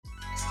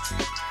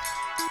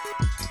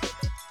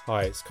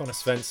Hi, it's Connor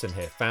Svensson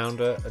here,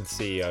 founder and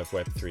CEO of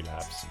Web3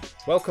 Labs.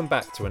 Welcome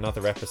back to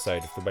another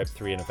episode of the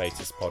Web3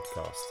 Innovators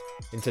podcast.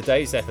 In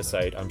today's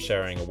episode, I'm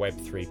sharing a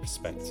Web3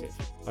 perspective.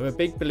 I'm a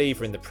big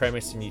believer in the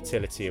premise and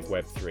utility of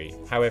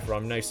Web3, however,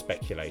 I'm no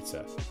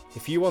speculator.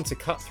 If you want to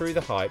cut through the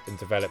hype and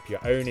develop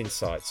your own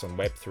insights on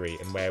Web3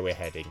 and where we're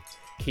heading,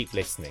 keep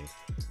listening.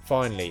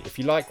 Finally, if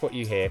you like what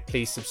you hear,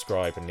 please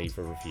subscribe and leave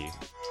a review.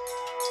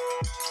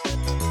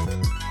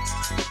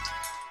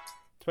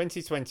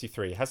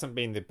 2023 hasn't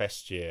been the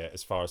best year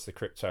as far as the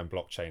crypto and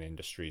blockchain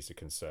industries are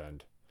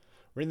concerned.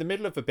 We're in the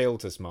middle of a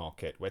builder's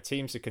market where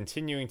teams are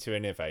continuing to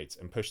innovate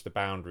and push the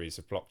boundaries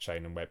of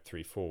blockchain and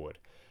Web3 forward.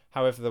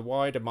 However, the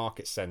wider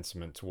market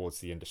sentiment towards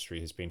the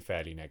industry has been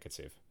fairly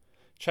negative.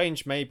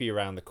 Change may be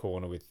around the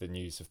corner with the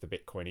news of the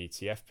Bitcoin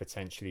ETF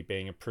potentially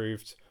being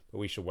approved, but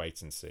we shall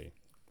wait and see.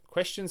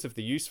 Questions of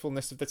the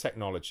usefulness of the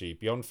technology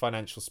beyond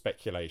financial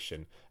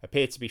speculation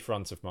appear to be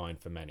front of mind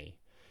for many.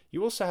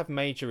 You also have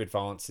major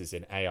advances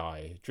in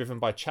AI, driven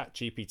by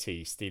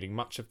ChatGPT stealing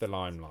much of the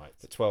limelight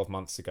that 12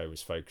 months ago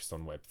was focused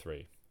on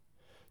Web3.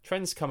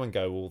 Trends come and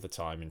go all the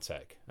time in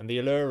tech, and the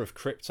allure of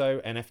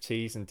crypto,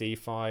 NFTs and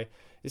DeFi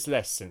is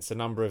less since a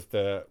number of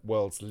the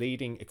world's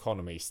leading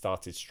economies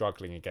started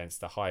struggling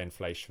against a high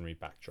inflationary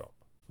backdrop.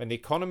 When the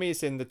economy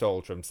is in the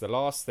doldrums, the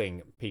last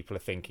thing people are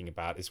thinking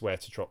about is where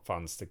to drop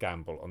funds to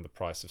gamble on the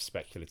price of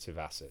speculative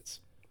assets.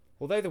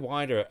 Although the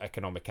wider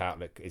economic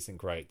outlook isn't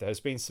great, there has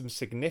been some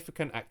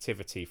significant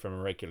activity from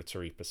a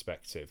regulatory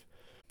perspective,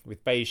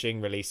 with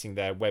Beijing releasing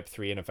their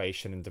Web3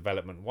 Innovation and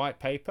Development White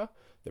Paper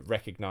that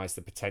recognised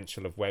the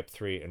potential of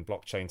Web3 and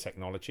blockchain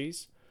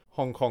technologies.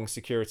 Hong Kong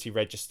Security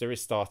Register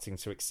is starting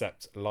to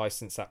accept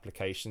license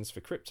applications for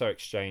crypto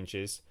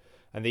exchanges,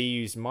 and the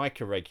EU's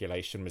MiCA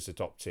regulation was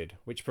adopted,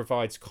 which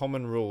provides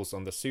common rules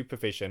on the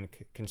supervision,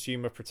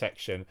 consumer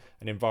protection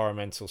and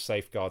environmental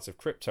safeguards of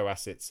crypto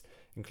assets,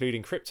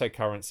 including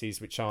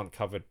cryptocurrencies which aren't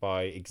covered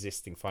by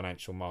existing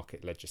financial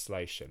market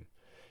legislation.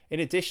 In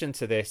addition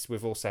to this,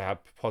 we've also had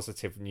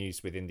positive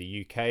news within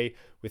the UK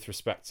with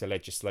respect to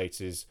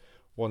legislators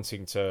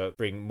wanting to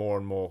bring more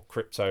and more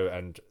crypto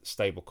and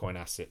stablecoin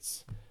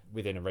assets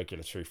within a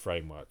regulatory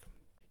framework.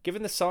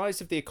 Given the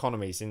size of the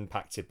economies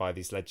impacted by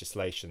these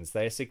legislations,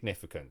 they are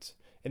significant.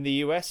 In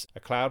the US, a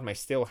cloud may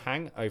still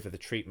hang over the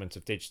treatment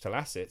of digital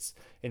assets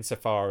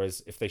insofar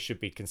as if they should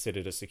be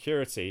considered a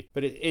security,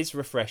 but it is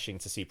refreshing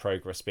to see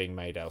progress being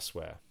made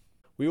elsewhere.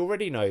 We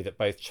already know that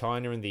both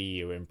China and the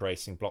EU are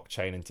embracing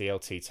blockchain and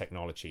DLT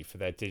technology for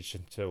their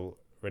digital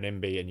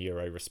renminbi and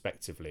euro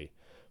respectively,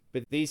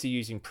 but these are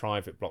using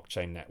private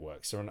blockchain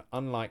networks and are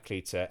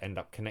unlikely to end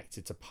up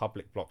connected to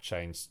public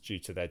blockchains due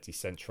to their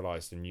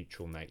decentralized and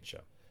neutral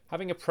nature.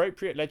 Having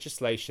appropriate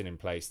legislation in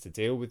place to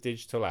deal with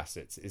digital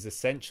assets is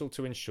essential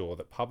to ensure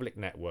that public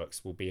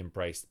networks will be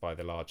embraced by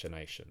the larger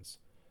nations.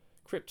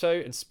 Crypto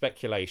and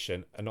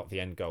speculation are not the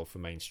end goal for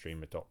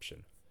mainstream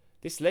adoption.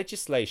 This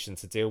legislation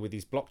to deal with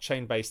these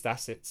blockchain-based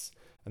assets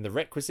and the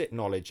requisite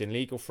knowledge and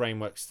legal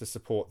frameworks to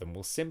support them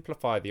will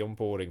simplify the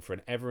onboarding for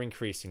an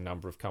ever-increasing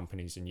number of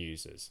companies and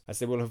users, as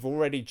they will have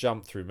already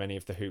jumped through many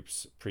of the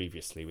hoops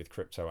previously with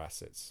crypto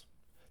assets.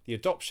 The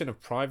adoption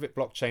of private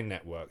blockchain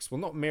networks will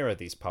not mirror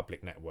these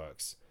public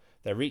networks.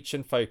 Their reach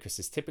and focus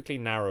is typically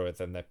narrower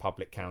than their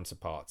public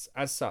counterparts.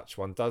 As such,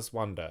 one does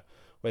wonder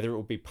whether it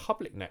will be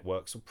public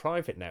networks or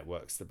private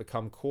networks that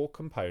become core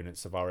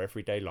components of our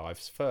everyday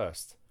lives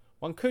first.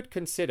 One could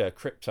consider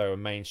crypto a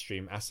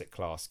mainstream asset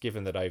class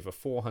given that over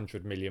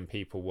 400 million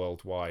people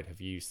worldwide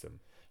have used them.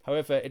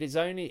 However, it is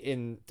only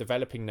in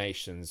developing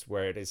nations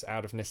where it is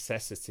out of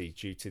necessity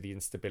due to the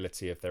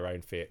instability of their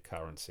own fiat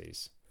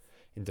currencies.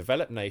 In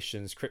developed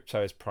nations,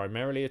 crypto is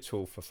primarily a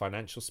tool for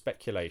financial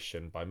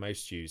speculation by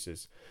most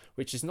users,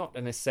 which is not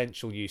an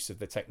essential use of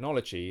the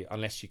technology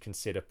unless you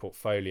consider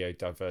portfolio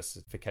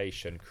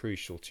diversification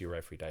crucial to your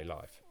everyday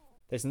life.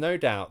 There's no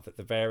doubt that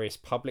the various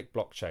public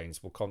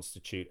blockchains will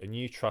constitute a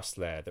new trust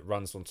layer that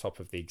runs on top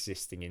of the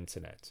existing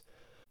internet.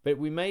 But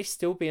we may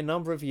still be a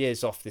number of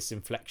years off this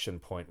inflection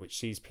point which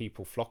sees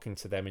people flocking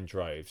to them in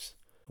droves.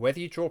 Whether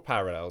you draw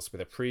parallels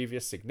with a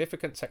previous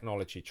significant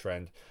technology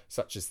trend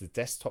such as the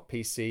desktop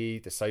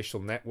PC, the social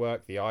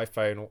network, the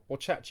iPhone or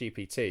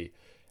ChatGPT,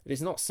 it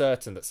is not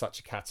certain that such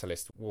a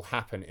catalyst will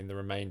happen in the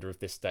remainder of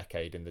this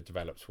decade in the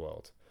developed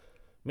world.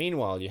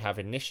 Meanwhile, you have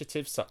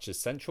initiatives such as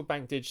central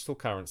bank digital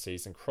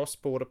currencies and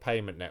cross-border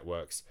payment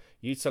networks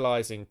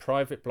utilizing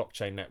private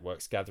blockchain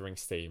networks gathering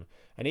steam,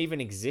 and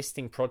even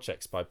existing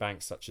projects by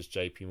banks such as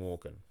JP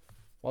Morgan.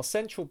 While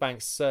central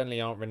banks certainly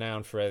aren't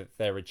renowned for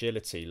their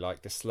agility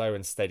like the slow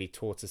and steady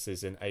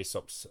tortoises in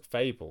Aesop's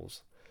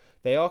fables,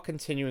 they are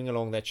continuing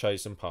along their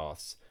chosen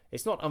paths.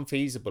 It's not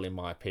unfeasible, in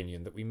my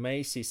opinion, that we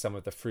may see some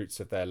of the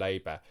fruits of their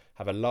labour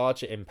have a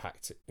larger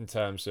impact in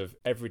terms of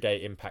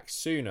everyday impact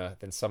sooner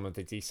than some of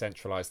the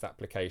decentralised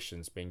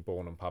applications being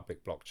born on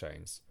public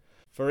blockchains.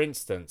 For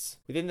instance,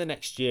 within the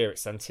next year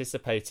it's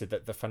anticipated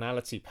that the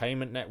Finality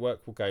payment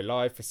network will go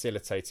live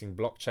facilitating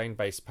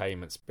blockchain-based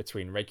payments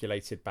between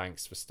regulated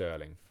banks for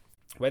sterling.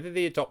 Whether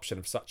the adoption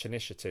of such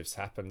initiatives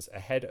happens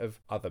ahead of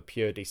other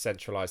pure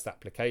decentralized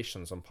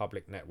applications on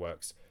public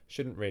networks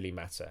shouldn't really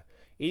matter.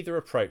 Either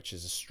approach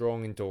is a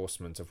strong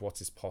endorsement of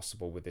what is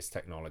possible with this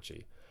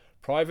technology.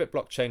 Private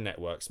blockchain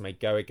networks may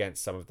go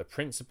against some of the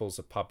principles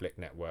of public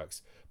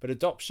networks, but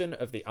adoption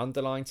of the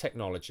underlying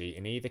technology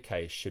in either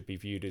case should be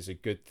viewed as a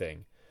good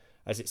thing,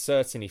 as it's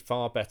certainly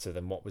far better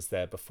than what was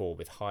there before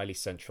with highly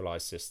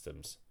centralized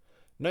systems.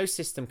 No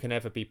system can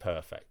ever be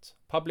perfect.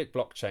 Public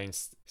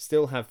blockchains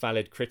still have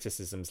valid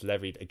criticisms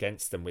levied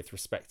against them with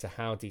respect to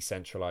how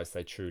decentralized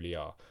they truly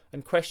are,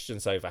 and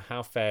questions over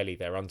how fairly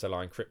their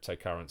underlying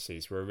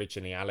cryptocurrencies were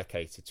originally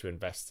allocated to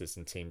investors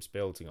and teams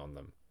building on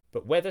them.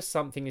 But whether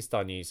something is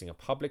done using a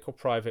public or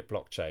private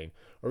blockchain,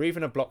 or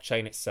even a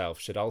blockchain itself,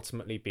 should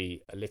ultimately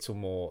be a little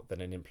more than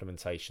an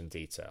implementation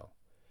detail.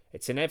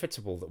 It's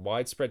inevitable that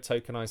widespread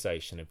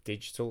tokenization of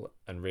digital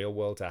and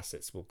real-world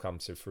assets will come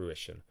to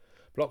fruition.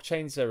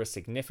 Blockchains are a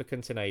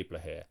significant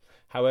enabler here.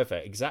 However,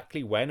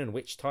 exactly when and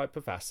which type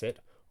of asset,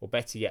 or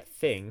better yet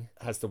thing,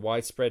 has the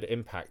widespread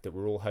impact that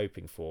we're all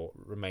hoping for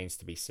remains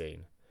to be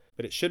seen.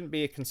 But it shouldn't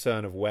be a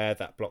concern of where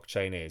that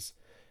blockchain is,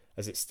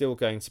 as it's still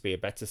going to be a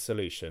better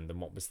solution than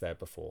what was there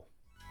before.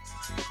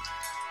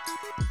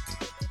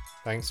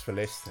 Thanks for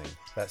listening.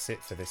 That's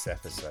it for this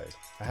episode.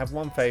 I have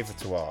one favour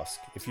to ask.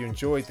 If you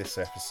enjoyed this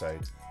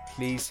episode,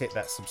 please hit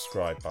that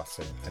subscribe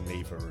button and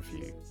leave a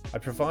review. I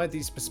provide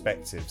these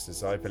perspectives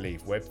as I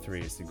believe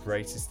Web3 is the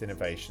greatest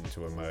innovation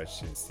to emerge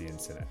since the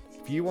internet.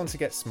 If you want to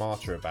get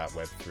smarter about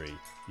Web3,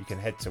 you can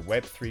head to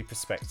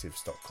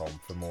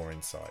web3perspectives.com for more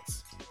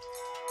insights.